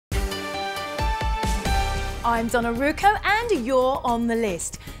I'm Donna Rucco and you're on the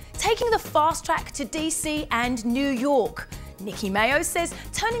list. Taking the fast track to DC and New York. Nikki Mayo says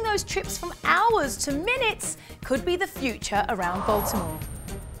turning those trips from hours to minutes could be the future around Baltimore.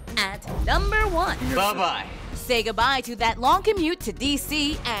 At number 1. Bye-bye. Say goodbye to that long commute to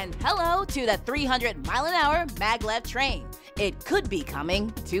DC and hello to the 300-mile-an-hour maglev train. It could be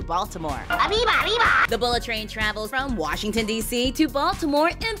coming to Baltimore. Arriba, arriba. The bullet train travels from Washington, D.C. to Baltimore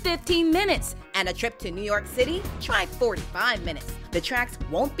in 15 minutes. And a trip to New York City, try 45 minutes. The tracks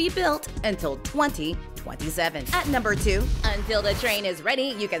won't be built until 2027. At number 2, until the train is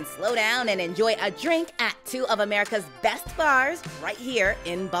ready, you can slow down and enjoy a drink at 2 of America's best bars right here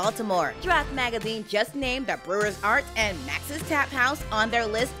in Baltimore. Draft Magazine just named the Brewer's Art and Max's Taphouse on their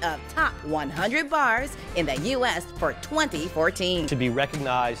list of top 100 bars in the U.S. for 2014. To be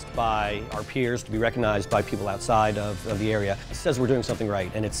recognized by our peers, to be recognized by people outside of the area, it says we're doing something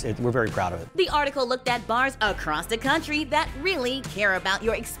right, and we're very proud of it. The article looked at bars across the country that really care about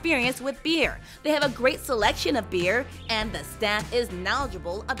your experience with beer. They have a great selection of beer, and the staff is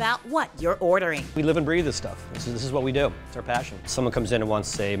knowledgeable about what you're ordering. We live and breathe this stuff. This is what we do. It's our passion. Someone comes in and wants,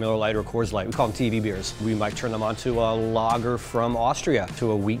 say, Miller Lite or Coors Light. We call them TV beers. We might turn them on to a lager from Austria,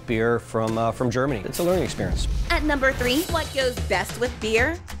 to a wheat beer from Germany. It's a learning experience. At number 3, what goes best with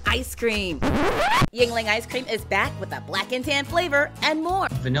beer? Ice cream. Yuengling ice cream is back with a black and tan flavor and more.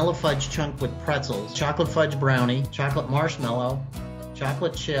 Vanilla fudge chunk with pretzels, chocolate fudge brownie, chocolate marshmallow,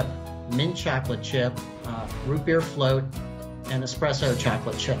 chocolate chip, mint chocolate chip, root beer float, and espresso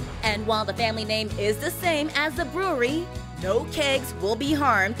chocolate chip. And while the family name is the same as the brewery, no kegs will be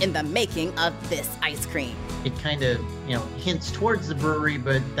harmed in the making of this ice cream. It kind of, hints towards the brewery,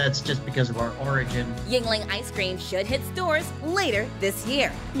 but that's just because of our origin. Yuengling ice cream should hit stores later this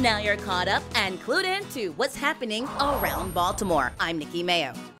year. Now you're caught up and clued in to what's happening around Baltimore. I'm Nikki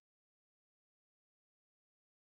Mayo.